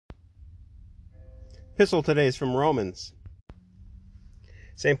epistle today is from Romans.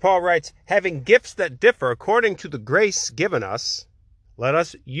 St. Paul writes, having gifts that differ according to the grace given us, let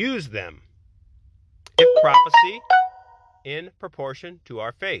us use them. If prophecy, in proportion to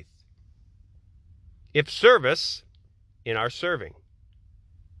our faith. If service, in our serving.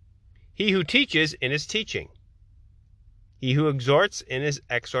 He who teaches, in his teaching. He who exhorts, in his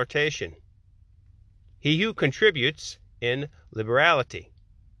exhortation. He who contributes, in liberality.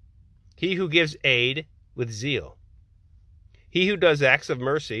 He who gives aid, with zeal. He who does acts of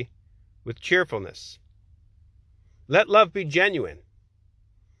mercy, with cheerfulness. Let love be genuine.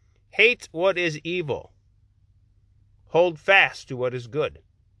 Hate what is evil. Hold fast to what is good.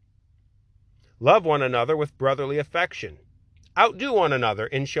 Love one another with brotherly affection. Outdo one another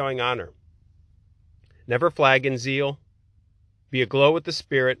in showing honor. Never flag in zeal. Be aglow with the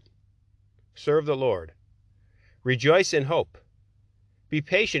Spirit. Serve the Lord. Rejoice in hope. Be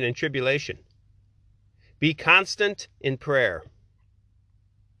patient in tribulation. Be constant in prayer.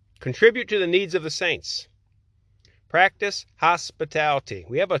 Contribute to the needs of the saints. Practice hospitality.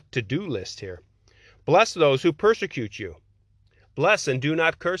 We have a to-do list here. Bless those who persecute you. Bless and do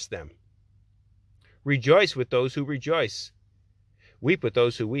not curse them. Rejoice with those who rejoice. Weep with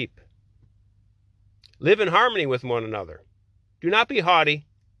those who weep. Live in harmony with one another. Do not be haughty,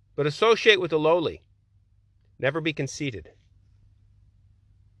 but associate with the lowly. Never be conceited.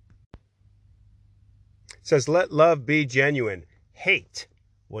 It says, let love be genuine. Hate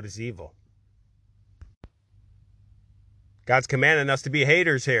what is evil. God's commanding us to be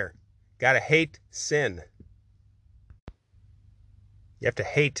haters here. Got to hate sin. You have to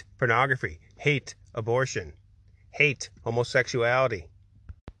hate pornography, hate abortion, hate homosexuality,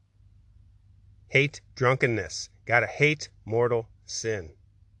 hate drunkenness. Got to hate mortal sin.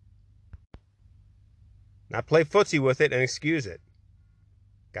 Not play footsie with it and excuse it.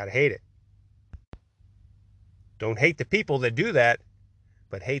 Got to hate it. Don't hate the people that do that,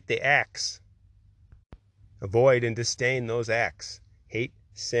 but hate the acts. Avoid and disdain those acts. Hate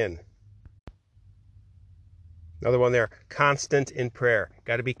sin. Another one there, constant in prayer.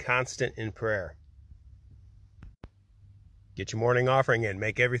 Got to be constant in prayer. Get your morning offering in.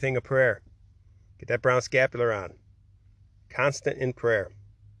 Make everything a prayer. Get that brown scapular on. Constant in prayer.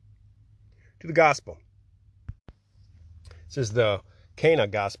 To the gospel. This is the Cana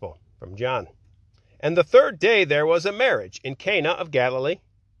gospel from John. And the third day there was a marriage in Cana of Galilee,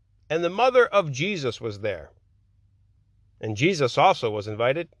 and the mother of Jesus was there. And Jesus also was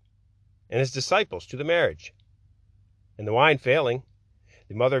invited, and his disciples to the marriage. And the wine failing,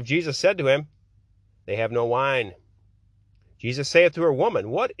 the mother of Jesus said to him, they have no wine. Jesus saith to her, woman,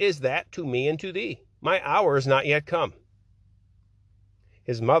 what is that to me and to thee? My hour is not yet come.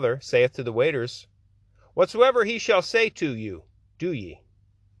 His mother saith to the waiters, whatsoever he shall say to you, do ye.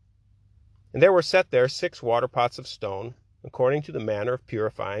 And there were set there 6 water pots of stone, according to the manner of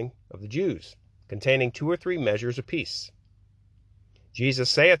purifying of the Jews, containing 2 or 3 measures apiece. Jesus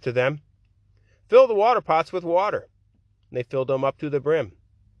saith to them, fill the water pots with water. And they filled them up to the brim.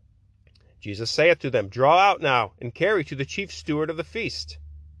 Jesus saith to them, draw out now, and carry to the chief steward of the feast.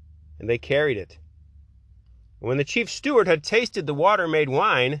 And they carried it. And when the chief steward had tasted the water made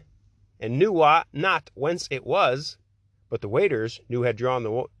wine, and knew not whence it was, but the waiters knew who had drawn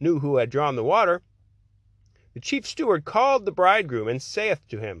the water, the chief steward called the bridegroom, and saith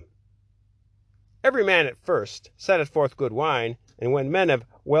to him, every man at first setteth forth good wine, and when men have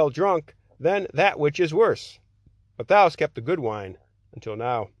well drunk, then that which is worse. But thou hast kept the good wine until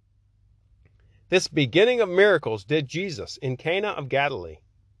now. This beginning of miracles did Jesus in Cana of Galilee,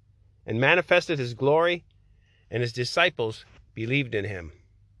 and manifested his glory, and his disciples believed in him.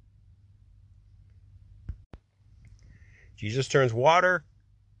 Jesus turns water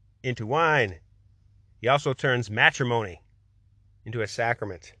into wine. He also turns matrimony into a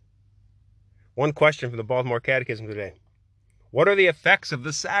sacrament. One question from the Baltimore Catechism today. What are the effects of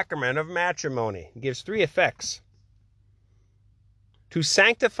the sacrament of matrimony? He gives 3 effects. To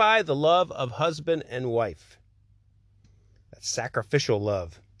sanctify the love of husband and wife. That sacrificial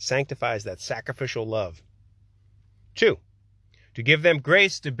love. Sanctifies that sacrificial love. 2, to give them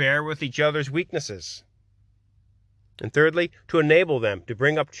grace to bear with each other's weaknesses. And thirdly, to enable them to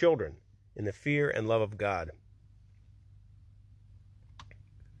bring up children in the fear and love of God.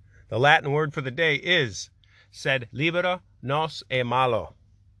 The Latin word for the day is, sed libera nos e malo,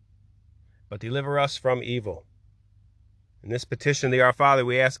 but deliver us from evil. In this petition of the Our Father,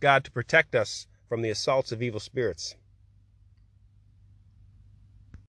 we ask God to protect us from the assaults of evil spirits.